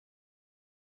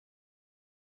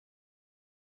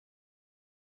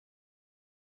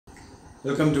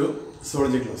Welcome to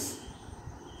Zoology class.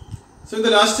 So in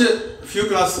the last few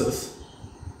classes,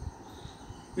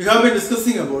 we have been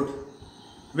discussing about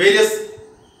various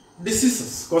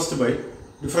diseases caused by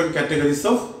different categories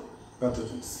of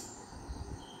pathogens.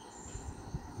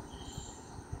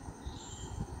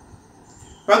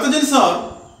 Pathogens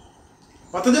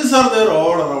are there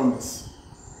all around us.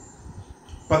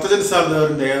 Pathogens are there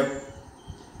in the air.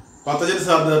 Pathogens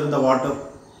are there in the water.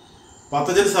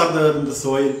 Pathogens are there in the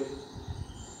soil.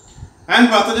 And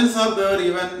pathogens are there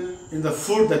even in the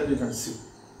food that we consume.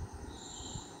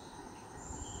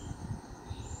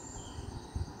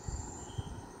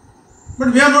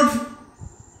 But we are not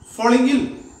falling ill.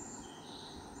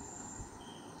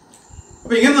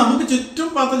 അപ്പോൾ ഇങ്ങനെ നമുക്ക് ചുറ്റും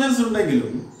pathogens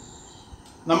ഉണ്ടെങ്കിലും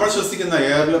നമ്മൾ ശ്വസിക്കുന്ന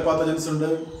എയറിൽ pathogens ഉണ്ട്,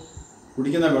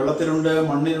 കുടിക്കുന്ന വെള്ളത്തിലുണ്ട്,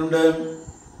 മണ്ണിലുണ്ട്.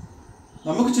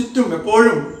 നമുക്ക് ചുറ്റും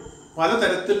എപ്പോഴും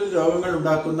പലതരത്തിൽ രോഗങ്ങൾ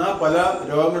ഉണ്ടാക്കുന്ന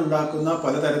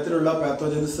പലതരത്തിലുള്ള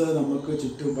പാത്തോജൻസ് നമുക്ക്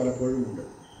ചുറ്റും പലപ്പോഴും ഉണ്ട്.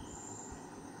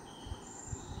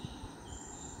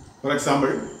 ഫോർ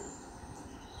എക്സാമ്പിൾ,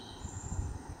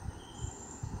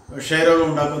 ക്ഷയരോഗം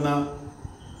ഉണ്ടാക്കുന്ന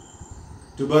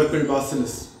ട്യൂബർക്കിൾ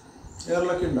ബാസിലസ്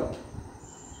എയറിലൊക്കെ ഉണ്ടാവും.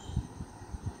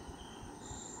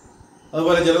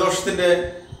 അതുപോലെ ജലദോഷത്തിൻ്റെ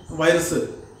വൈറസ്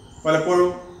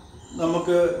പലപ്പോഴും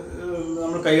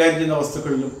നമ്മൾ കൈകാര്യം ചെയ്യുന്ന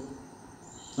വസ്തുക്കളിലും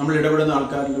നമ്മൾ ഇടപെടുന്ന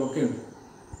ആൾക്കാരിലും ഒക്കെ ഉണ്ട്.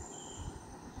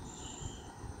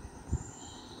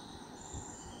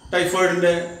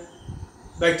 ടൈഫോയിഡിൻ്റെ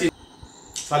ബാക്ടീരിയ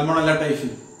സാൽമോണല്ല ടൈഫി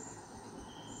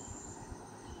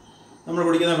നമ്മൾ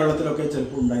കുടിക്കുന്ന വെള്ളത്തിലൊക്കെ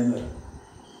ചിലപ്പോൾ ഉണ്ടായെന്ന് വരാം.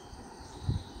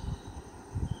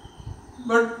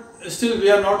 But still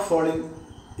we are not falling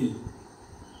ഇൽ,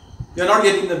 V are not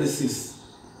getting the disease.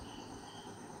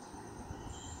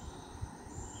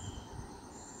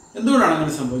 എന്തുകൊണ്ടാണ്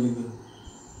അങ്ങനെ സംഭവിക്കുന്നത്?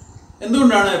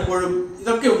 എന്തുകൊണ്ടാണ് എപ്പോഴും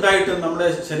ഇതൊക്കെ ഉണ്ടായിട്ടും നമ്മുടെ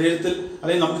ശരീരത്തിൽ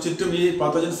അല്ലെങ്കിൽ നമുക്ക് ചുറ്റും ഈ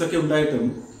പാത്തോജൻസ് ഒക്കെ ഉണ്ടായിട്ടും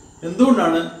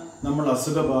എന്തുകൊണ്ടാണ് നമ്മൾ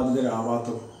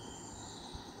അസുഖബാധിതരാവാത്തത്?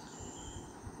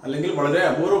 അല്ലെങ്കിൽ വളരെ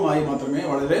അപൂർവമായി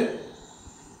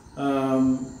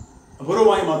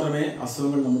മാത്രമേ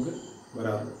അസുഖങ്ങൾ നമുക്ക്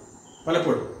വരാറുള്ളൂ.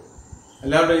 പലപ്പോഴും,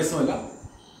 എല്ലാവരുടെ കേസുമല്ല,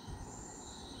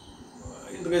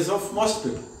 in the case of most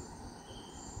people.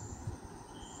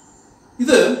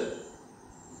 ഇത്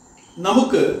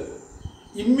നമുക്ക്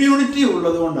ഇമ്മ്യൂണിറ്റി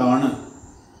ഉള്ളത് കൊണ്ടാണ്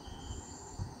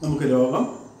നമുക്ക് രോഗം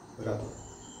വരാത്തത്.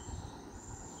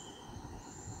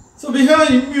 So we have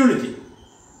immunity,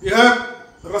 we have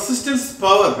resistance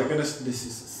power against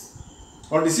diseases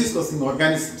or disease causing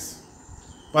organisms,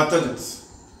 pathogens.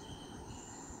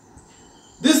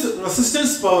 This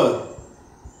resistance power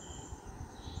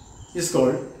is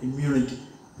called immunity.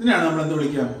 ഇതിനെയാണ് നമ്മൾ എന്ത്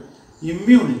വിളിക്കാം?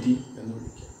 ഇമ്മ്യൂണിറ്റി എന്ന് വിളിക്കാം.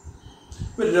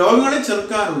 ഇപ്പോൾ രോഗങ്ങളെ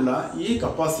ചെറുക്കാനുള്ള ഈ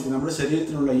കപ്പാസിറ്റി, നമ്മുടെ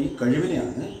ശരീരത്തിനുള്ള ഈ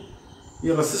കഴിവിനെയാണ്, ഈ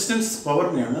റെസിസ്റ്റൻസ്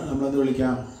പവറിനെയാണ് നമ്മൾ എന്ത്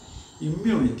വിളിക്കാം?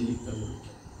 ഇമ്മ്യൂണിറ്റി എന്ന് വിളിക്കാം.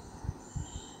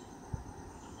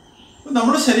 അപ്പം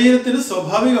നമ്മുടെ ശരീരത്തിന്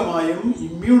സ്വാഭാവികമായും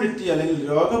ഇമ്മ്യൂണിറ്റി അല്ലെങ്കിൽ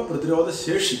രോഗപ്രതിരോധ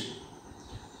ശേഷി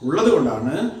ഉള്ളത്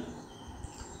കൊണ്ടാണ്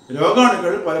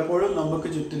രോഗാണുക്കൾ പലപ്പോഴും നമുക്ക്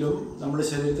ചുറ്റിലും നമ്മുടെ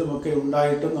ശരീരത്തിലുമൊക്കെ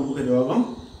ഉണ്ടായിട്ടും നമുക്ക് രോഗം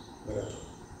വരാത്തത്.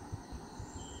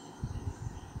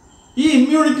 ഈ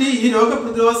ഇമ്മ്യൂണിറ്റി, ഈ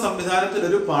രോഗപ്രതിരോധ സംവിധാനത്തിൽ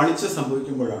ഒരു പാളിച്ച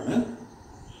സംഭവിക്കുമ്പോഴാണ്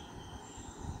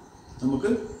നമുക്ക്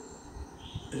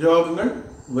രോഗങ്ങൾ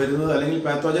വരുന്നത്, അല്ലെങ്കിൽ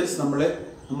പാത്തോജൻസ്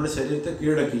നമ്മുടെ ശരീരത്തെ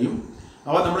കീഴടക്കുകയും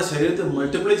അവ നമ്മുടെ ശരീരത്തെ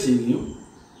മൾട്ടിപ്ലൈ ചെയ്യുകയും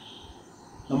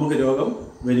നമുക്ക് രോഗം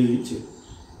വരികയും ചെയ്യും.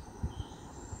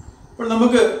 ഇപ്പോൾ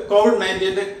നമുക്ക്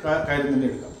COVID-19 കാര്യം തന്നെ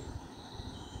എടുക്കാം.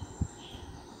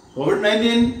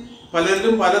 COVID-19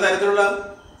 പലരിലും പലതരത്തിലുള്ള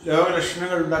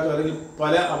രോഗലക്ഷണങ്ങൾ ഉണ്ടാക്കുക, അല്ലെങ്കിൽ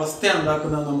പല അവസ്ഥയാണ്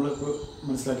ഉണ്ടാക്കുന്നത് നമ്മളിപ്പോൾ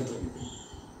മനസ്സിലാക്കി തുടങ്ങി.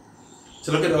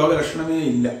 ചിലർക്ക് രോഗലക്ഷണമേ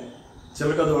ഇല്ല,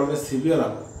 ചിലർക്ക് അത് വളരെ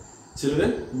സിവിയറാകും, ചിലർ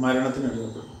മരണത്തിന്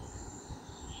അടിമപ്പെടും.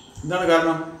 എന്താണ്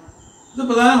കാരണം? ഇത്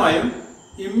പ്രധാനമായും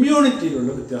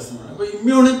ഇമ്മ്യൂണിറ്റിയിലുള്ള വ്യത്യാസമാണ്. അപ്പോൾ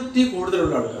ഇമ്മ്യൂണിറ്റി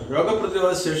കൂടുതലുള്ള ആൾക്കാർ,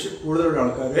 രോഗപ്രതിരോധ ശേഷി കൂടുതലുള്ള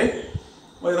ആൾക്കാരെ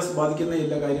വൈറസ്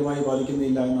ബാധിക്കുന്നേയില്ല, കാര്യമായി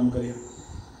ബാധിക്കുന്നേയില്ല എന്ന് നമുക്കറിയാം.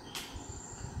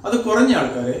 അത് കുറഞ്ഞ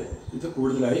ആൾക്കാരെ ഇത്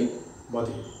കൂടുതലായി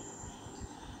ബാധിക്കും.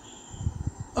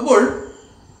 അപ്പോൾ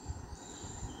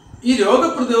ഈ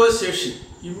രോഗപ്രതിരോധ ശേഷി,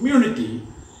 ഇമ്മ്യൂണിറ്റി,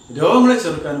 രോഗങ്ങളെ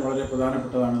ചെറുക്കാൻ വളരെ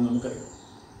പ്രധാനപ്പെട്ടതാണെന്ന് നമുക്കറിയാം.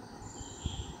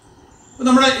 അപ്പോൾ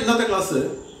നമ്മുടെ ഇന്നത്തെ ക്ലാസ്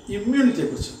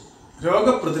ഇമ്മ്യൂണിറ്റിയെക്കുറിച്ചും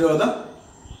രോഗപ്രതിരോധ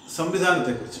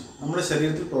സംവിധാനത്തെക്കുറിച്ചും, നമ്മുടെ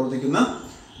ശരീരത്തിൽ പ്രവർത്തിക്കുന്ന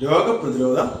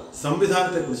രോഗപ്രതിരോധ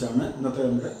സംവിധാനത്തെക്കുറിച്ചാണ് ഇന്നത്തെ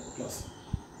നമ്മുടെ ക്ലാസ്.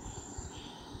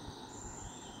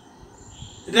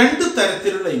 രണ്ട്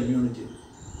തരത്തിലുള്ള ഇമ്മ്യൂണിറ്റി ഉണ്ട്.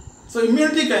 So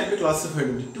immunity can be classified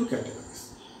into to categories.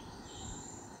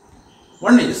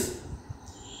 One is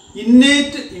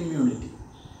innate immunity,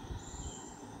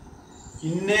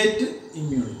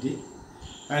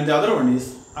 and the other one is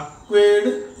acquired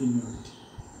immunity.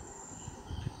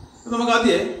 നമുക്ക്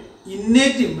ആദ്യം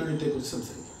ഇന്നേറ്റ് ഇമ്മ്യൂണിറ്റിയെ കുറിച്ച്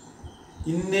സംസാരിക്കാം.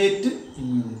 Innate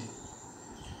immunity.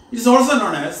 It is also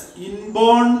known as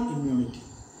inborn immunity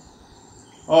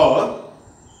or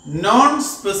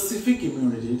non-specific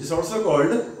immunity. It is also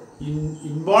called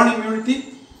inborn immunity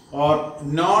or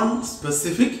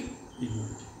non-specific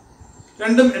immunity.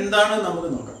 രണ്ടും എന്താണ് നമുക്ക്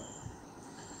നോക്കാം.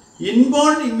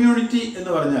 Inborn immunity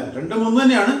എന്ന് പറഞ്ഞാൽ രണ്ടും ഒന്ന്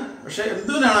തന്നെയാണ്. പക്ഷേ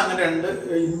എന്തിനാണ് അങ്ങനെ രണ്ട്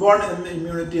ഇൻബോൺ എന്ന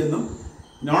ഇമ്മ്യൂണിറ്റി എന്നും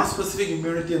നോൺ സ്പെസിഫിക്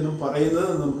ഇമ്മ്യൂണിറ്റി എന്നും പറയുന്നത്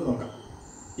എന്ന് നമുക്ക് നോക്കാം.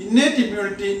 ഇന്നേറ്റ്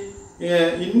ഇമ്മ്യൂണിറ്റി,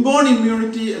 ഇൻബോൺ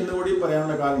ഇമ്മ്യൂണിറ്റി എന്നുകൂടി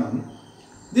പറയാനുള്ള കാരണം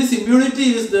this immunity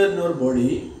is there in our body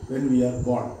when we are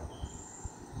born.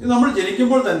 ഇത് നമ്മൾ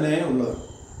ജനിക്കുമ്പോൾ തന്നെ ഉള്ളതാണ്.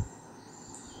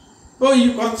 അപ്പോൾ ഈ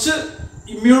കുറച്ച്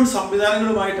ഇമ്മ്യൂൺ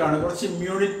സംവിധാനങ്ങളുമായിട്ടാണ്, കുറച്ച്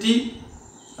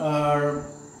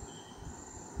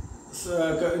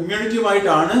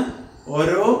ഇമ്മ്യൂണിറ്റിയുമായിട്ടാണ്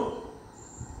ഓരോ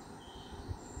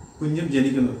കുഞ്ഞും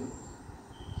ജനിക്കുന്നത്.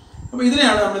 അപ്പോൾ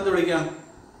ഇതിനെയാണ് നമ്മൾ എന്ത് വിളിക്കാം?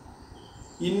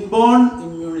 ഇൻബോൺ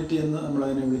ഇമ്മ്യൂണിറ്റി എന്ന് നമ്മൾ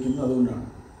അതിനെ വിളിക്കുന്നത് അതുകൊണ്ടാണ്.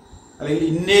 അല്ലെങ്കിൽ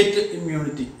ഇന്നേറ്റ്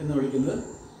ഇമ്മ്യൂണിറ്റി എന്ന് വിളിക്കുന്നത്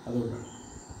അതുകൊണ്ടാണ്.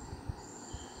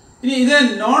 ഇനി ഇതിനെ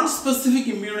നോൺ സ്പെസിഫിക്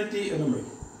ഇമ്മ്യൂണിറ്റി എന്ന്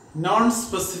വിളിക്കും. Non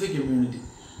specific immunity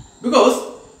because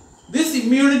this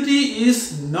immunity is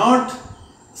not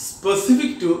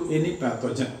specific to any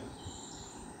pathogen.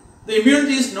 The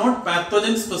immunity is not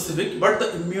pathogen specific, but the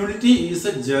immunity is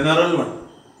a general one.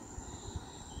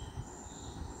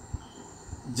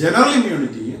 General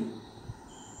immunity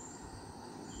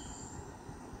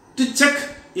to check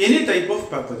any type of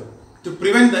pathogen, to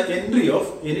prevent the entry of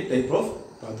any type of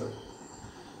pathogen.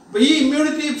 അപ്പോൾ ഈ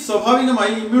immunity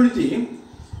സ്വാഭാവികമായി immunity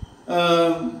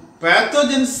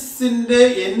പാത്തോജൻസിൻ്റെ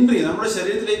entry, നമ്മുടെ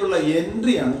ശരീരത്തിലേക്കുള്ള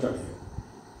എൻട്രിയാണ് തടയുക.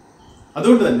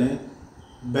 അതുകൊണ്ട് തന്നെ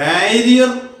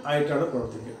barrier ആയിട്ടാണ്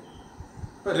പ്രവർത്തിക്കുക.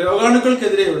 ഇപ്പം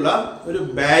രോഗാണുക്കൾക്കെതിരെയുള്ള ഒരു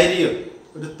ബാരിയർ,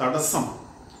 ഒരു തടസ്സം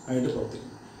ആയിട്ട് പ്രവർത്തിക്കും.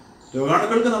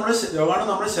 രോഗാണു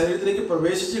നമ്മുടെ ശരീരത്തിലേക്ക്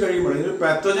പ്രവേശിച്ച് കഴിയുമ്പോൾ, അല്ലെങ്കിൽ ഒരു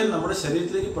പാത്തോജൻ നമ്മുടെ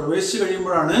ശരീരത്തിലേക്ക്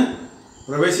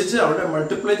പ്രവേശിച്ച് അവിടെ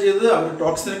മൾട്ടിപ്ലൈ ചെയ്ത് അവർ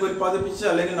ടോക്സിനൊക്കെ ഉൽപ്പാദിപ്പിച്ച്,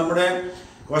 അല്ലെങ്കിൽ നമ്മുടെ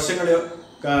കോശങ്ങളെയോ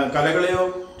കലകളെയോ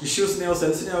ടിഷ്യൂസിനെയോ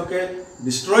സെൽസിനെയോ ഒക്കെ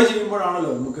ഡിസ്ട്രോയ്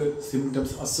ചെയ്യുമ്പോഴാണല്ലോ നമുക്ക്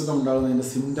സിംറ്റംസ്, അസുഖം ഉണ്ടാകുന്നതിൻ്റെ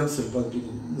സിംറ്റംസ്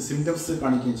ഉൽപ്പാദിപ്പിക്കുന്നത്, സിംറ്റംസ്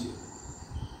കാണിക്കുകയും ചെയ്യും.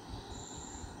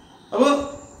 അപ്പോൾ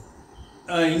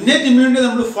ഇന്നേറ്റ് ഇമ്മ്യൂണിറ്റി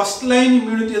നമ്മൾ ഫസ്റ്റ് ലൈൻ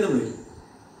ഇമ്മ്യൂണിറ്റി എന്ന് വിളിക്കും.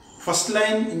 ഫസ്റ്റ്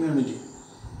ലൈൻ ഇമ്മ്യൂണിറ്റി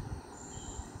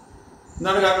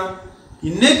എന്താണ് കാരണം?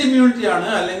 ഇന്നേറ്റ് ഇമ്മ്യൂണിറ്റിയാണ്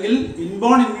അല്ലെങ്കിൽ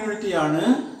ഇൻബോൺ ഇമ്മ്യൂണിറ്റിയാണ്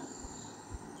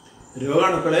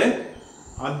രോഗാണുക്കളെ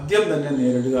ആദ്യം തന്നെ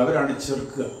നേരിടുക, അവരാണ്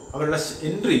ചെറുക്കുക. അവരുടെ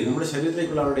എൻട്രി, നമ്മുടെ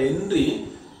ശരീരത്തിലേക്കുള്ള അവരുടെ എൻട്രി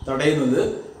തടയുന്നത്,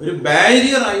 ഒരു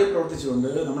ബാരിയറായി പ്രവർത്തിച്ചുകൊണ്ട്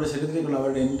നമ്മുടെ ശരീരത്തിലേക്കുള്ള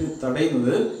അവരുടെ എൻട്രി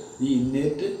തടയുന്നത് ഈ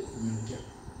ഇന്നേറ്റ് ഇമ്മ്യൂണിറ്റിയാണ്.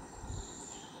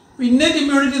 ഇന്നേറ്റ്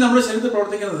ഇമ്മ്യൂണിറ്റി നമ്മുടെ ശരീരത്തിൽ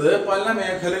പ്രവർത്തിക്കുന്നത് പല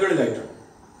മേഖലകളിലായിട്ടാണ്.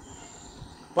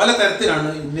 പല തരത്തിലാണ്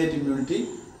ഇന്നേറ്റ് ഇമ്മ്യൂണിറ്റി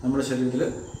നമ്മുടെ ശരീരത്തിൽ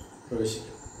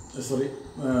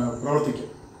പ്രവർത്തിക്കുക.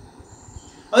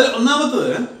 അതിൽ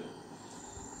ഒന്നാമത്തത്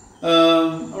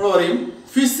നമ്മൾ പറയും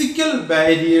ഫിസിക്കൽ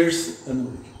ബാരിയേഴ്സ് എന്ന്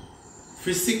വിളിക്കും.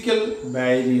 ഫിസിക്കൽ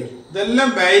ബാരിയർ, ഇതെല്ലാം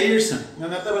ബാരിയേഴ്സാണ്. ഞാൻ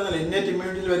നേരത്തെ പറഞ്ഞാൽ ഇന്നേറ്റ്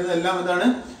ഇമ്മ്യൂണിറ്റിയിൽ വരുന്നതെല്ലാം എന്താണ്?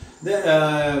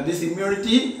 This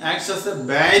immunity acts as A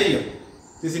barrier.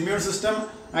 This immune system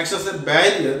acts as a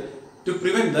barrier to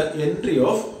prevent the entry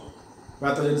of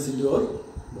pathogens into our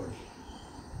body.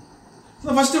 So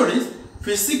the first one is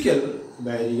physical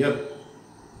barrier.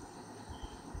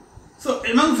 So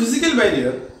among physical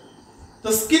barrier,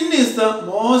 the skin is the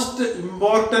most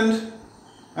important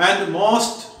and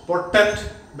most potent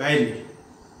barrier,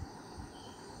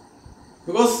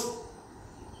 because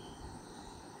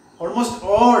almost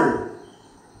all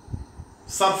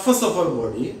surface of our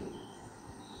body,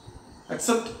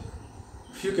 except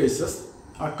few cases,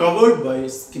 are covered by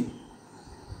skin.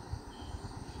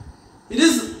 It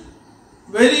is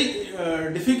very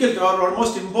difficult or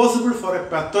almost impossible for a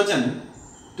pathogen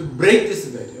to break this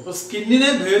barrier. അപ്പോൾ സ്കിന്നിനെ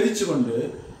ഭേദിച്ചുകൊണ്ട്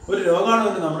ഒരു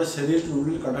രോഗാണുവിന് നമ്മുടെ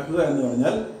ശരീരത്തിനുള്ളിൽ കടക്കുക എന്ന്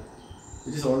പറഞ്ഞാൽ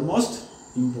it is almost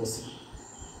impossible,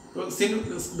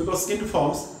 because skin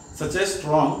forms such a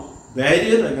strong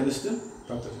barrier against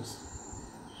pathogens.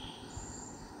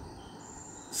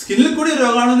 സ്കിന്നിൽ കൂടി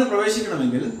രോഗാണുവിന്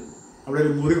പ്രവേശിക്കണമെങ്കിൽ അവിടെ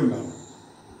ഒരു മുറിവുണ്ടാകും.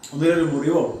 ഒന്നിലൊരു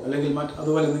മുറിവോ അല്ലെങ്കിൽ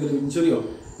അതുപോലെ എന്തെങ്കിലും ഇഞ്ചുറിയോ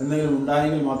എന്തെങ്കിലും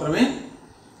ഉണ്ടായെങ്കിൽ മാത്രമേ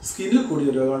സ്കിന്നിൽ കൂടി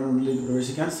രോഗാണുവിലേക്ക്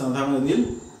പ്രവേശിക്കാൻ സാധാരണഗതിയിൽ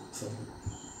സാധിക്കും.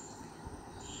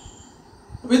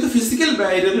 അപ്പോൾ ഇത് ഫിസിക്കൽ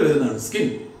ബാരിയറിൽ വരുന്നതാണ്. Skin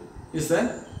is A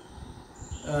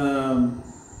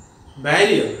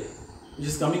barrier which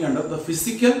is coming under the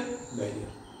physical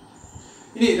barrier.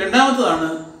 ഇനി രണ്ടാമത്തതാണ്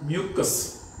മ്യൂക്കസ്.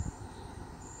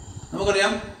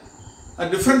 നമുക്കറിയാം at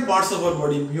different parts of our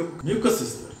body mucus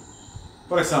is there.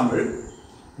 For example,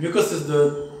 mucus is there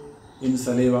in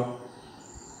saliva,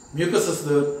 mucus is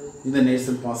there in the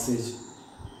nasal passage,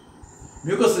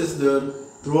 mucus is there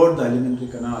throughout the alimentary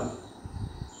canal.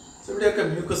 So ഇവിടെയൊക്കെ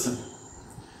mucus ഉണ്ട്.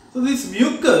 So this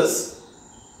mucus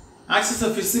acts as a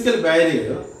physical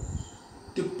barrier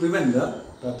to prevent the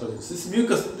pathogens.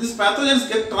 These pathogens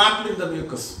get trapped in the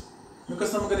mucus. Mucus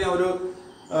നമുക്കറിയാം ഒരു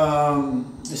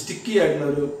sticky ആയിട്ടുള്ള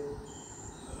ഒരു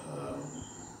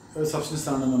substance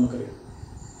ആണെന്ന് നമുക്കറിയാം.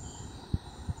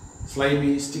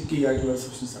 Slimy sticky ആയിട്ടുള്ള ഒരു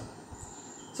സബ്സ്റ്റൻസ് ആണ്.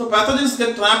 So pathogens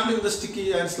get trapped in the sticky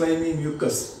and slimy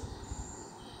mucus.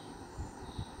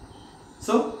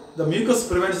 So the mucus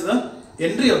prevents the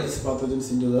entry of these pathogens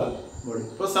into the body.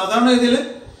 ഇപ്പോൾ സാധാരണ രീതിയിൽ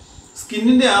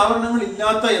സ്കിന്നിന്റെ ആവരണങ്ങൾ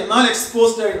ഇല്ലാത്ത എന്നാൽ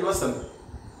എക്സ്പോസ്ഡ് ആയിട്ടുള്ള സ്ഥലം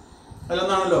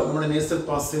അതിലൊന്നാണല്ലോ നമ്മുടെ നേസൽ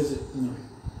പാസേജ് എന്ന് പറയും.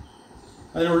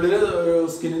 അതിനുള്ളിൽ ഒരു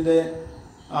സ്കിന്നിന്റെ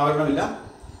ആവരണമില്ല.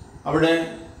 അവിടെ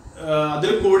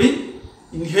അതിൽ കൂടി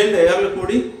ഇൻഹേൽഡ് എയറിൽ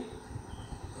കൂടി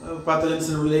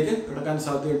പാത്തജൻസിനുള്ളിലേക്ക് കിടക്കാൻ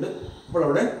സാധ്യതയുണ്ട്. അപ്പോൾ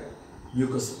അവിടെ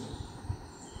മ്യൂക്കസ് ഉണ്ട്.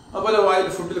 അതുപോലെ വായിൽ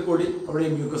ഫുഡിൽ കൂടി അവിടെ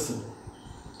മ്യൂക്കസ് ഉണ്ട്.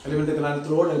 Elementary canal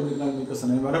through elementary canal mucus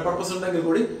ഉണ്ട്. വേറെ പർപ്പസ് ഉണ്ടെങ്കിൽ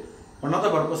കൂടി one of the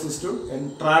purpose is to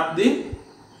entrap the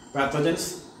pathogens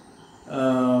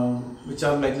which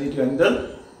are likely to enter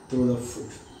through the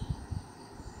food.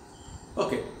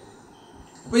 Okay.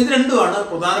 അപ്പോൾ ഇത് രണ്ടുമാണ്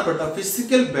പ്രധാനപ്പെട്ട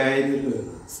ഫിസിക്കൽ ബാരിയറിൽ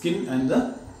വരുന്നത്, skin and the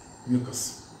mucus.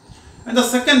 And the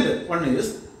second one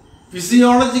is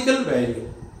physiological barrier.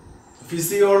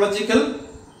 Physiological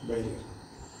barrier.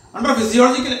 Under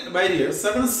physiological barrier,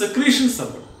 certain secretions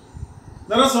occur.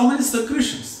 There are so many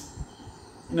secretions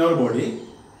in our body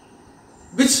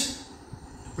which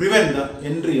prevent the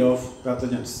entry of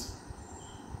pathogens,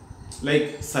 like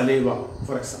saliva,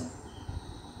 for example.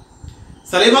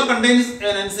 Saliva contains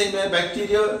an enzyme, a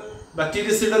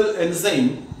bactericidal enzyme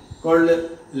called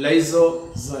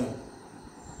lysozyme.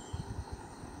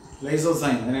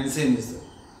 Lysozyme, an enzyme is there.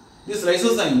 This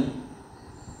lysozyme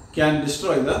can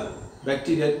destroy the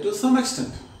bacteria to some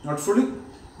extent, not fully,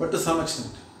 but to some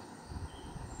extent.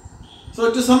 So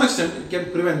to some extent it can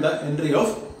prevent the entry of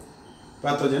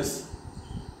pathogens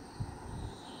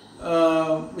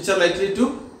which are likely to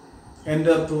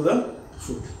enter through the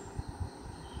food.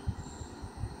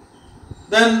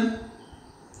 Then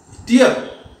tear,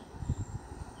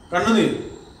 kannunir,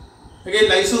 again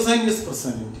lysozyme is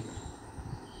present in tear.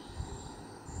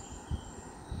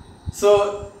 So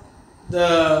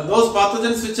those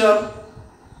pathogens which are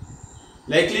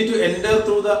likely to enter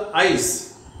through the eyes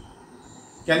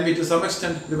can be to some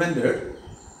extent prevented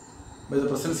by the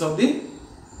presence of the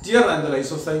tear and the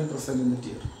lysozyme present in the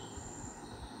tear.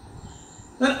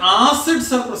 Then acids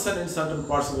are present in certain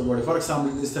parts of the body. For example,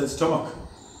 in the stomach,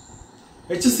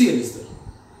 HCl is there.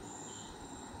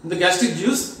 In the gastric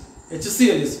juice,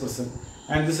 HCl is present,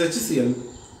 and this HCl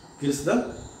kills the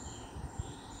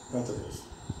pathogens.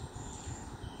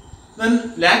 Then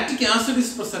lactic acid is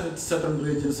present in certain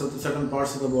regions of certain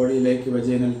parts of the body, like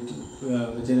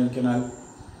vaginal canal.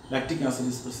 Lactic acid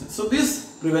is present. So this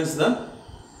prevents the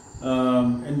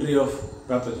entry of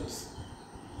pathogens.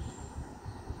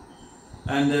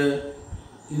 And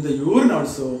in the urine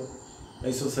also,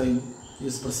 lysozyme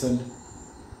is present.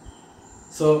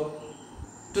 So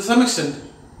to some extent,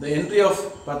 the entry of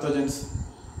pathogens,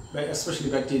 especially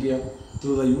bacteria,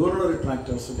 through the urinary tract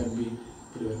also can be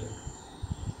prevented.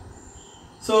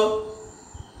 So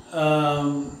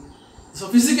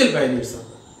physical barriers are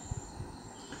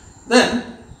there.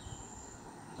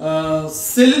 Then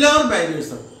cellular barriers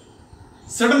are there.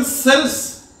 Certain cells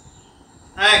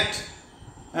act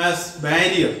as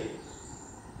barrier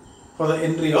for the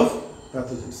entry of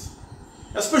pathogens,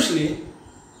 especially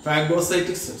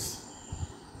phagocytic cells.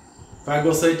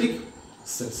 Phagocytic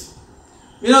cells.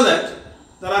 We know that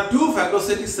there are two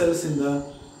phagocytic cells in the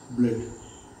blood,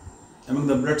 among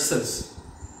the blood cells.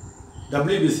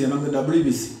 WBC, among the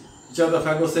WBC, which are the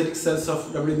phagocytic cells of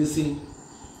WBC,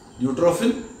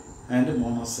 neutrophil and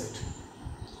monocyte.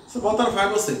 So both are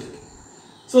phagocytic.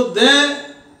 So they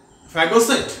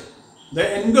phagocyte, they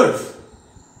engulf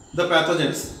the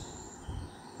pathogens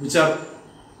which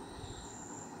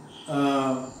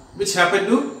happen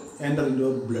to enter into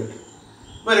our blood.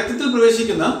 അപ്പോൾ രക്തത്തിൽ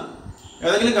പ്രവേശിക്കുന്ന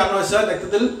ഏതെങ്കിലും കാരണവശാൽ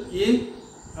രക്തത്തിൽ ഈ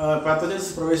pathogens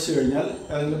പ്രവേശിച്ചു കഴിഞ്ഞാൽ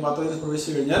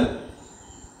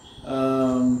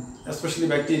especially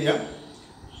bacteria,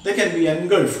 they can be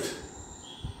engulfed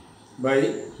by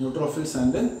neutrophils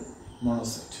and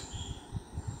monocyte.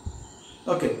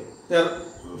 Okay, they are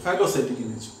phagocytic in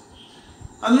nature.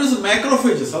 And there is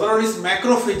macrophages. Other one is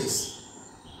macrophages.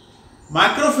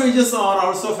 Macrophages are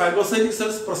also phagocytic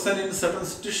cells present in certain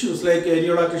tissues like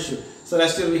areola tissue. So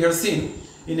last year we have seen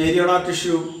in areola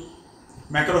tissue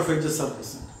macrophages are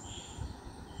present.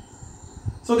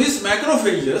 So these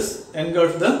macrophages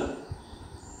engulf the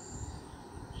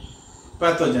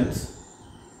pathogens,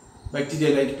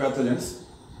 bacteria-like pathogens,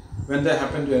 when they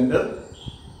happen to enter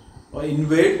or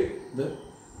invade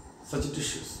such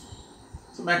tissues.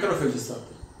 So macrophages are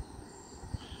there.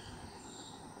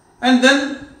 And then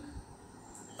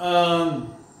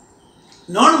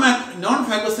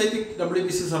non-phagocytic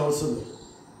WBCs are also there.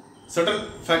 Certain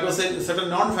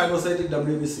non-phagocytic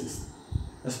WBCs,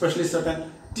 especially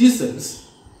certain T cells,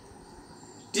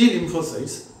 T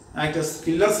lymphocytes, act as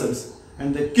killer cells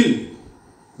and they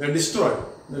destroy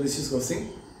the disease-causing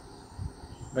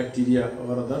bacteria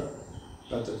or other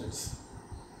pathogens.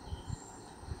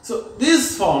 So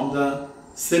these form the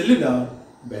cellular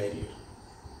barrier.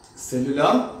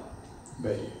 Cellular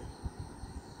barrier.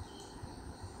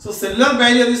 So cellular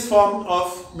barrier is formed of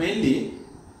mainly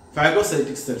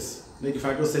phagocytic cells like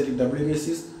phagocytic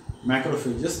WBCs,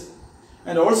 macrophages,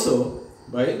 and also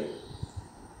by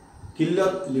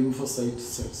killer lymphocyte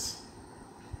cells.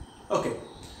 Okay.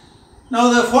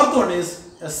 Now the fourth one is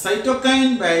a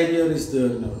cytokine barrier is there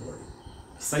in our body.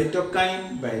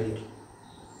 Cytokine barrier.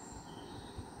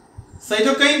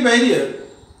 Cytokine barrier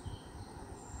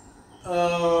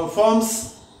forms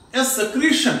a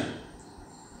secretion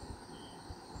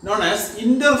known as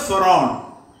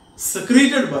interferon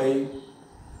secreted by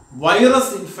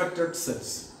virus infected cells.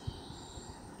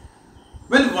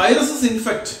 When viruses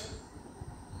infect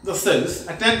the cells,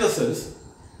 attack the cells,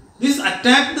 these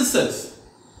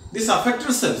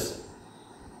affected cells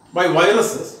by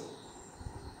viruses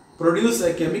produce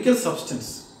a chemical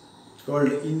substance called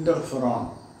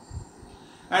interferon.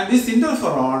 And this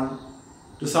interferon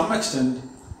to some extent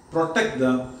protect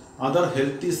the other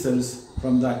healthy cells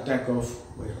from the attack of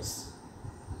virus.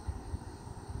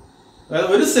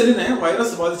 അതായത് ഒരു സെല്ലിനെ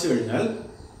virus ബാധിച്ചു കഴിഞ്ഞാൽ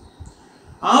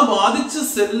ആ ബാധിച്ച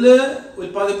cell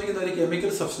ഉൽപ്പാദിപ്പിക്കുന്ന ഒരു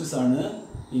chemical substance ആണ്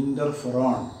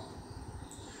ഇന്റർഫെറോൺ.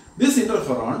 ദിസ്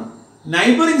ഇന്റർഫെറോൺ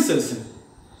നൈബറിംഗ് സെൽസിന്,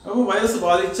 അപ്പോൾ വൈറസ്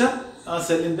ബാധിച്ച ആ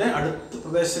സെല്ലിൻ്റെ അടുത്ത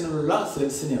പ്രദേശങ്ങളിലുള്ള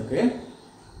സെൽസിനെയൊക്കെ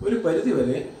ഒരു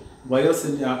പരിധിവരെ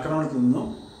വൈറസിൻ്റെ ആക്രമണത്തിൽ നിന്നും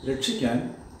രക്ഷിക്കാൻ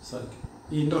സാധിക്കും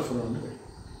ഈ ഇന്റർഫെറോണിന് കഴിയും.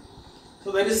 So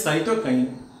that is cytokine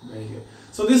barrier.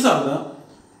 So these are the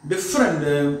different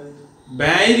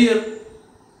barrier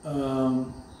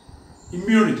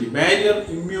immune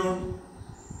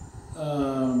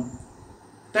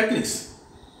techniques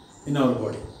in our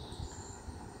body.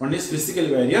 One is physical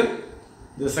barrier,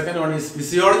 the second one is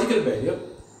physiological barrier,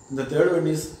 and the third one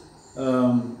is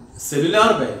cellular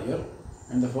barrier,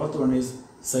 and the fourth one is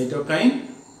cytokine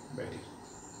barrier.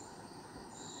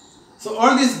 So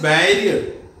all these barrier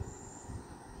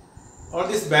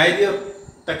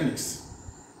techniques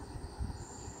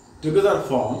together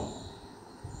form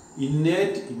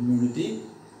innate immunity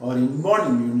or inborn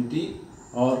immunity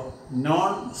or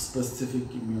non-specific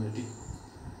immunity.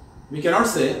 We cannot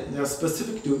say they are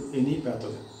specific to any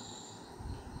pathogen,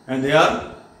 and they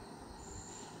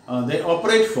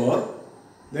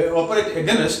operate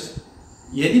against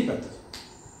any pathogen.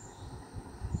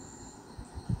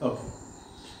 Okay.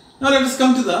 Now let us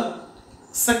come to the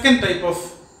second type of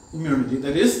immunity,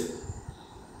 that is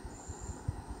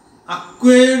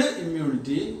acquired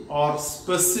immunity or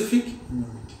specific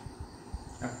immunity.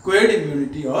 Acquired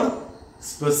immunity or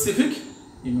specific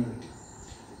immunity.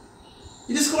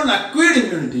 It is called acquired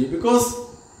immunity because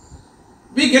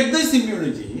we get this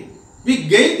immunity, we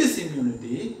gain this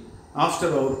immunity after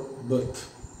our birth.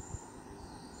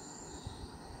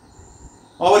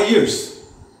 Over years.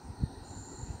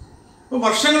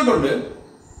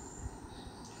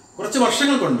 കുറച്ച്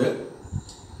വർഷങ്ങൾ കൊണ്ട്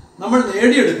നമ്മൾ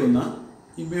നേടിയെടുക്കുന്ന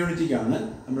ഇമ്മ്യൂണിറ്റിക്കാണ്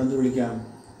നമ്മൾ എന്ത് വിളിക്കാം?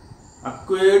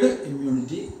 Acquired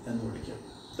immunity എന്ന് വിളിക്കാം.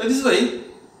 That is Y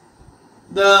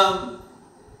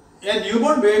a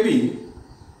newborn baby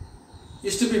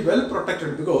is to be well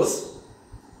protected because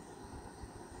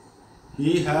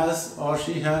he has or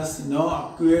she has no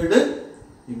acquired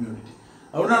immunity.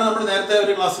 അതുകൊണ്ടാണ് നമ്മൾ നേരത്തെ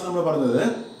ഒരു ക്ലാസ്സിൽ നമ്മൾ പറഞ്ഞത്,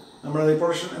 നമ്മൾ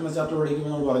റീപ്രൊഡക്ഷൻ എന്ന ചാപ്റ്റർ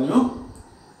പഠിക്കുമ്പോൾ നമ്മൾ പറഞ്ഞു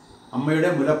അമ്മയുടെ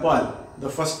മുലപ്പാൽ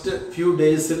the first few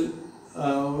days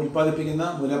ഉൽപ്പാദിപ്പിക്കുന്ന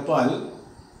മുലപ്പാൽ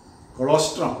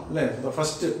colostrum,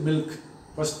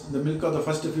 the milk of the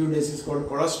first few days is called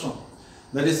colostrum.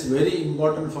 That is very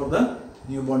important for the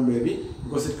newborn baby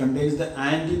because it contains the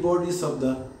antibodies of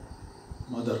the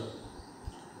mother.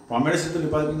 അമ്മയുടെ ശരീരത്തിൽ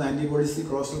ഉൽപ്പാദിപ്പിക്കുന്ന antibodies ഈ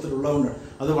കൊളസ്ട്രോളത്തിൽ ഉള്ളതുകൊണ്ട്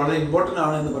അത് വളരെ important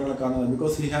ആണ് എന്ന് പറയാൻ കാരണം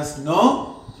because he has no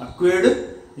acquired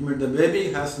immunity. The baby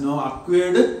has no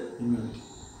acquired immunity.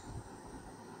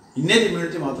 Innate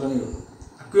immunity മാത്രമേ ഉള്ളൂ,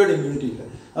 അക്വയർഡ് ഇമ്മ്യൂണിറ്റി ഇല്ല.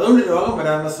 അതുകൊണ്ട് രോഗം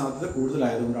വരാനുള്ള സാധ്യത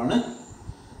കൂടുതലായതുകൊണ്ടാണ്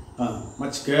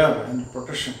much care and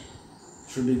protection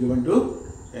should be given to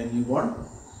A newborn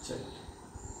child.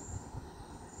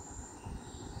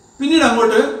 പിന്നീട്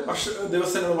അങ്ങോട്ട്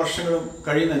ദിവസങ്ങളും വർഷങ്ങളും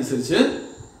കഴിയുന്നതനുസരിച്ച്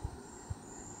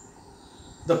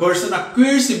the person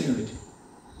acquires immunity.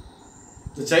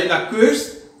 The child acquires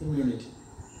immunity.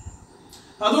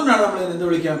 അതുകൊണ്ടാണ് നമ്മൾ എന്ത്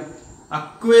വിളിക്കാം,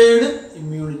 അക്വയർഡ്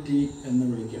ഇമ്മ്യൂണിറ്റി എന്ന്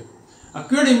വിളിക്കാം.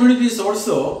 Acquired immunity is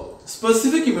also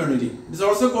specific immunity. It is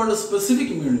also called a specific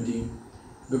immunity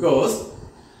because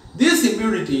this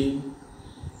immunity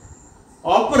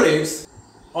operates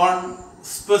on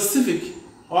specific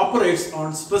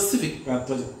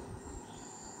pathogen.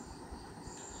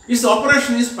 Its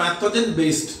operation is pathogen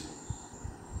based.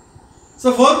 So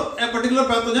for a particular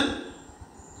pathogen,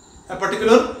 a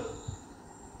particular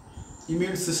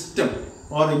immune system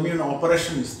or immune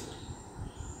operation is there.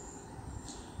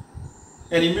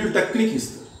 An immune technique is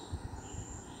there.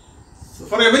 So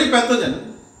for every pathogen,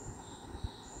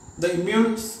 the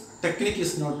immune technique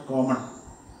is not common.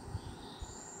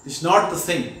 It's not the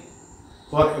same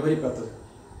for every pathogen.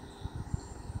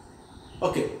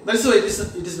 Okay, that's why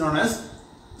it is known as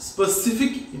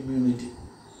specific immunity.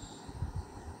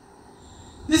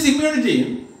 This immunity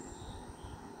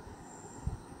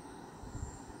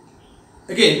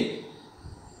again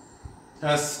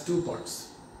has two parts.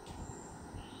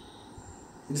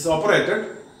 It is operated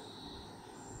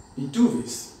in two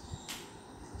ways.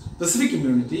 Specific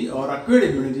immunity or acquired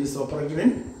immunity is operated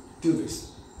in two ways.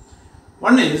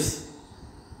 One is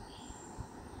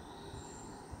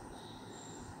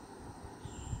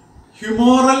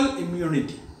humoral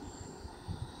immunity.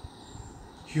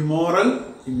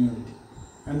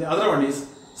 And the other one is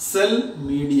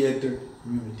cell-mediated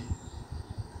immunity.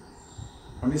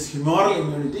 One is humoral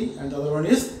immunity and the other one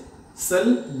is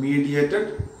cell-mediated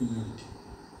immunity.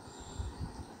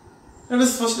 Let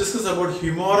us first discuss about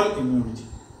humoral immunity.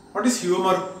 What is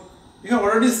humor? We have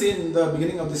already seen in the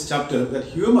beginning of this chapter that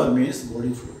humor means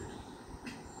body fluid.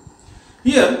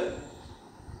 Here,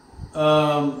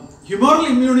 humoral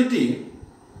immunity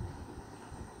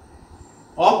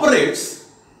operates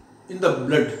in the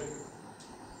blood.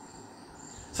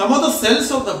 Some of the cells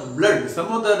of the blood, some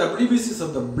of the WBCs of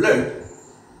the blood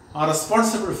are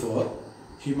responsible for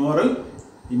humoral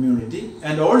immunity,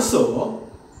 and also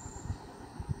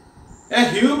a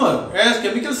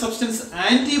chemical substance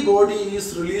antibody is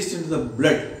released into the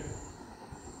blood.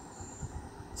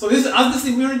 So as this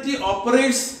immunity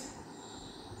operates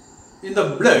in the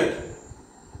blood,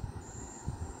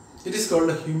 it is called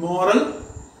a humoral.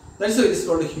 That's why it is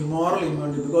called a humoral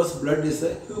immunity, because blood is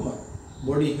a humor,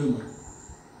 body humor.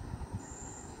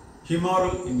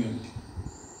 Humoral immunity.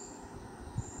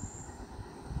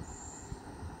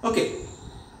 Okay.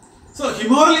 So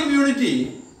humoral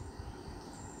immunity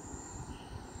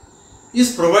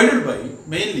is provided by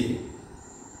mainly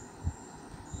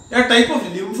a type of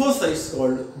lymphocytes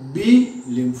called B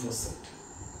lymphocyte.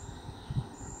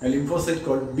 A lymphocyte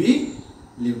called B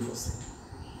lymphocyte.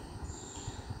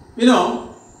 We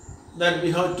know that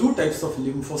we have two types of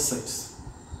lymphocytes.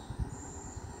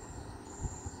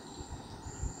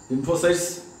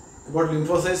 About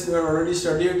lymphocytes we have already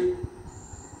studied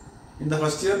in the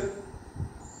first year.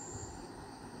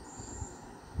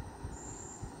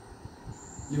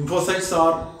 Lymphocytes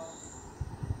are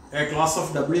a class of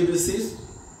WBCs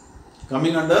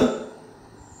coming under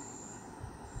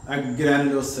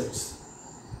granulocytes.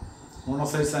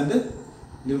 Monocytes and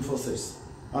lymphocytes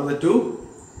are the two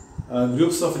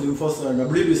groups of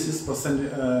WBCs present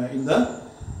in the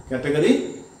category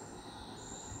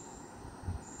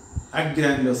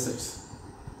granulocytes.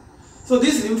 So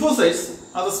these lymphocytes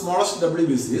are the smallest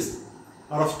WBCs,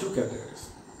 are of two categories: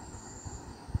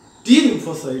 T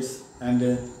lymphocytes and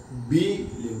B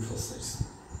lymphocytes.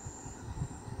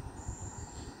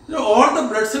 All the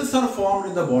blood cells are formed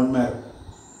in the bone marrow.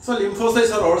 So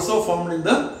lymphocytes are also formed in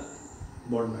the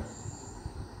bone marrow.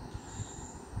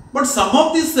 But some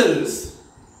of these cells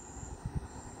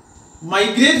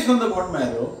migrate from the bone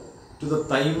marrow to the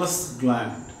thymus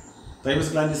gland. Thymus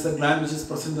gland is the gland which is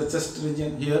present in the chest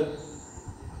region here.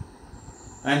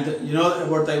 And you know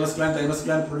about thymus gland. Thymus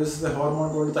gland produces a hormone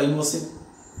called thymosin.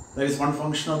 That is one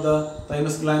function of the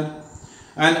thymus gland.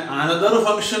 And another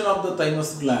function of the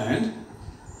thymus gland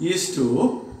is to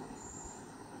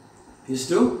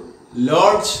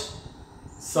lodge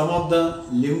some of the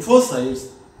lymphocytes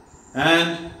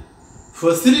and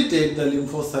facilitate the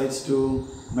lymphocytes to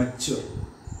mature.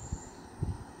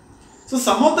 So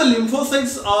some of the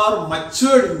lymphocytes are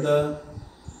matured in the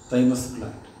thymus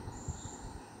gland.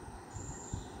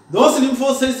 Those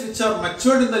lymphocytes which are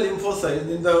matured in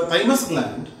the thymus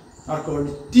gland are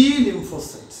called T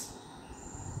lymphocytes.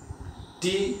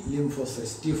 T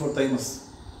lymphocytes, T for thymus.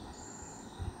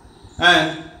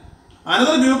 And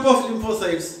another group of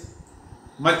lymphocytes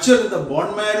mature in the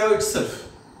bone marrow itself.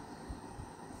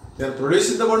 They are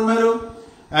produced in the bone marrow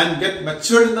and get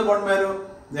matured in the bone marrow.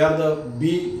 They are the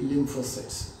B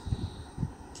lymphocytes.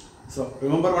 So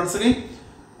remember once again,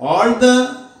 all the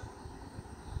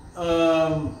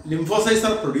lymphocytes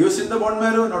are produced in the bone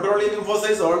marrow. Not only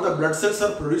lymphocytes, all the blood cells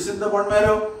are produced in the bone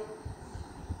marrow.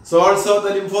 So also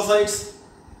the lymphocytes,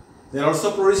 they are also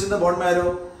produced in the bone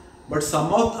marrow. But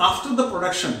after the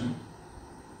production,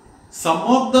 some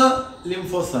of the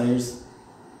lymphocytes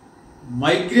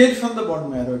migrate from the bone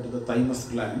marrow to the thymus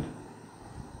gland,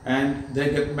 and they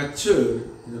get matured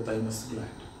in the thymus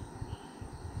gland,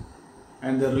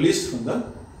 and they are released from the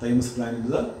thymus gland into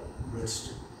the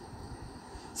bloodstream.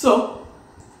 So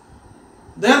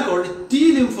they are called T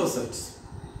lymphocytes,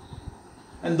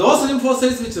 and those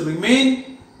lymphocytes which remain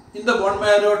in the bone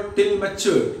marrow till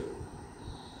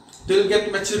get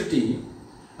maturity,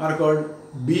 are called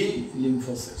B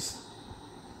lymphocytes.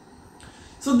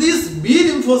 So these B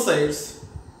lymphocytes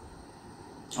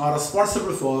are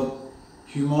responsible for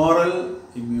humoral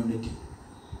immunity.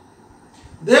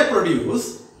 They produce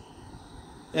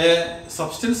a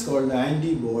substance called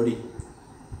antibody,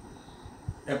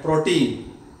 a protein,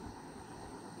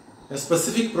 a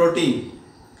specific protein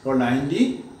called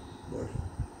antibody.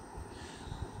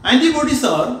 Antibodies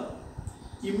are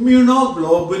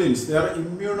immunoglobulins. They are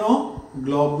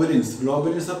immunoglobulins.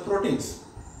 Globulins are proteins.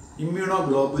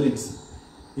 Immunoglobulins.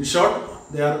 In short,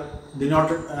 they are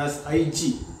denoted as Ig,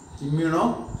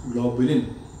 immunoglobulin.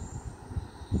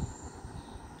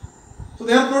 So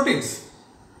they are proteins.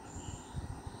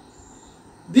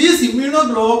 These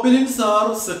immunoglobulins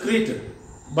are secreted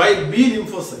by B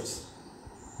lymphocytes,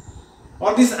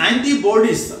 or these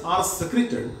antibodies are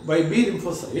secreted by B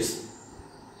lymphocytes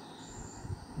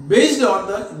based on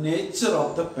the nature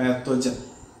of the pathogen.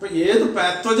 ഇപ്പോൾ ഏത്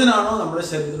pathogen ആണോ നമ്മുടെ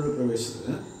ശരീരത്തിലൂടെ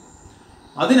പ്രവേശിച്ചത്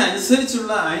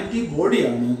അതിനനുസരിച്ചുള്ള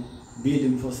ആന്റിബോഡിയാണ് B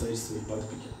lymphocytes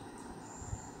ഉൽപ്പാദിപ്പിക്കുക.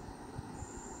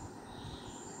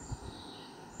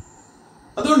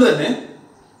 അതുകൊണ്ട് തന്നെ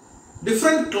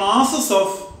different classes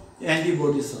of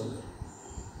antibodies ആണ്.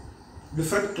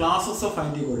 ഡിഫറെന്റ് ക്ലാസസ് ഓഫ്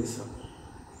ആന്റിബോഡീസ് ആണ്.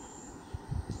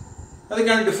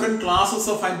 അതൊക്കെയാണ് ഡിഫറെന്റ് ക്ലാസസ്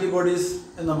ഓഫ് ആന്റിബോഡീസ്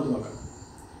എന്ന് നമുക്ക് നോക്കാം.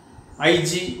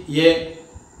 IgA.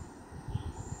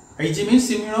 Ig means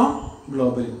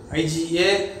immunoglobulin. IgA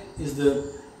is there,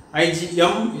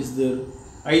 IgM is there,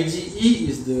 IgE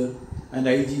is there, and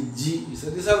IgG is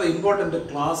there. These are the important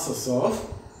classes of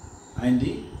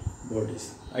antibodies.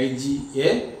 IgA,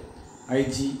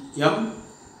 IgM,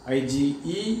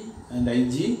 IgE, and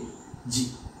IgG.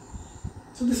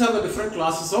 So these are the different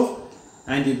classes of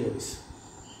antibodies.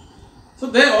 So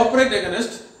they operate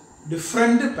against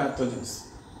different pathogens.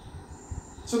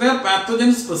 So they are pathogen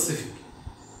specific.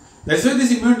 That's why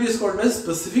this immunity is called as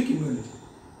specific immunity.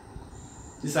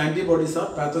 These antibodies are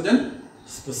pathogen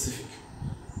specific.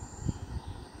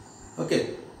 Okay.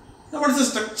 Now what is the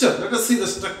structure? Let us see the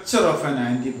structure of an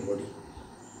antibody.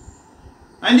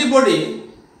 Antibody,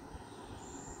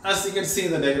 as you can see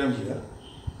in the diagram here,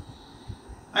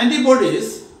 antibodies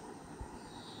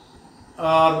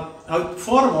have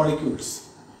 4 molecules.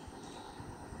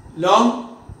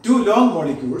 Two long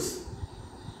molecules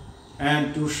and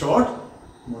 2 short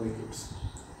molecules,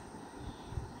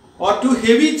 or 2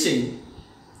 heavy chain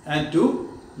and 2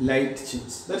 light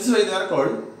chains. That is why they are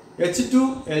called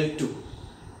H2L2.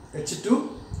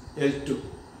 H2L2.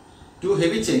 2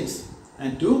 heavy chains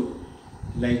and 2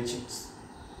 light chains.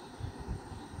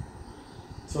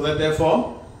 So that therefore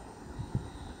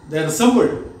they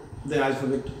resemble the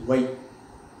alphabet Y.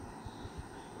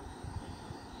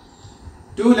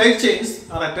 2 light chains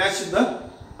are attached to the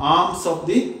arms of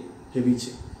the heavy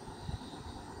chain,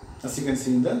 as you can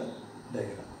see in the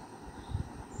diagram.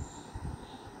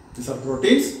 These are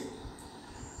proteins,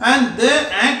 and they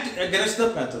act against the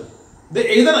pathogen. They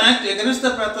either act against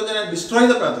the pathogen and destroy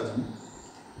the pathogen,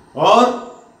 or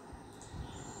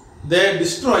they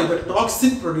destroy the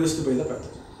toxin produced by the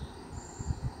pathogen.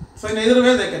 So in either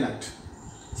way they can act.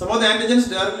 Some of the antigens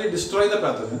directly destroy the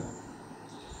pathogen,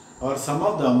 or some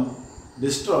of them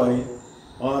destroy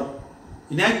or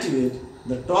inactivate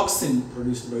the toxin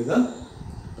produced by the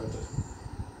pathogen.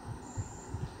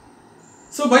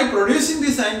 So by producing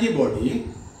this antibody,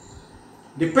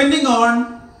 depending on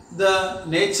the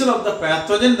nature of the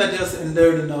pathogen that has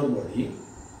entered in our body,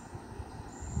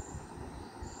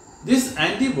 this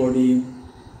antibody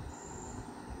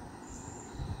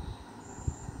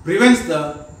prevents the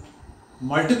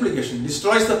multiplication,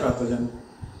 destroys the pathogen,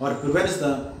 or prevents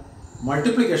the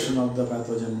multiplication of the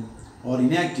pathogen, or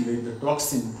inactivate the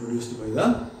toxin produced by the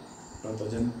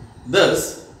pathogen, thus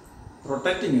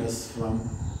protecting us from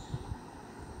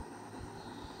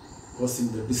causing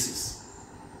the disease.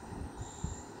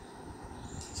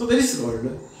 So that is called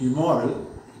humoral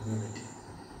immunity.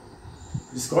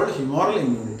 It is called humoral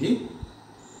immunity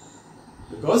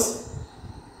because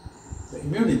the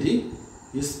immunity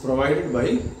is provided by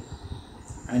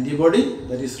antibody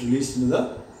that is released into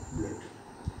the blood.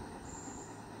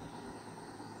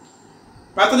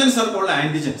 Pathogens are called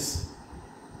antigens.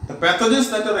 The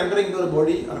pathogens that are entering into the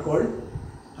body are called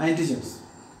antigens.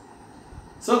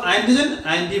 So antigen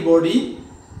antibody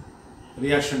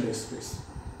reaction takes place,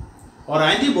 or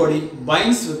antibody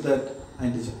binds with that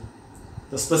antigen,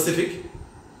 the specific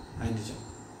antigen,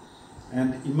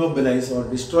 and immobilize or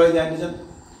destroy the antigen,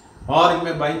 or it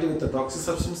may bind with the toxic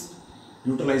substance,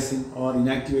 neutralizing or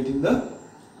inactivating the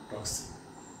toxin.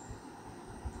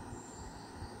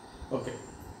 Okay.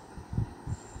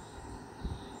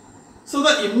 So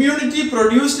the immunity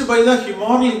produced by the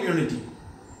humoral immunity,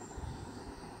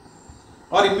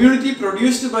 or immunity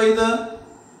produced by the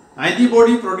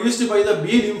antibody produced by the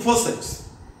B lymphocytes,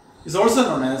 is also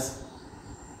known as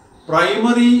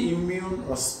primary immune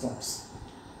response.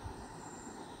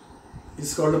 It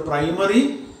is called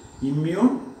primary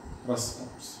immune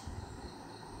response.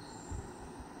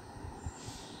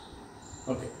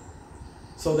 Okay.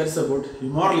 So that is about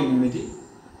humoral immunity.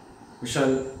 We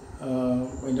shall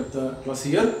wind up the class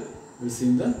here. We will see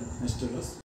in the next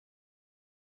class.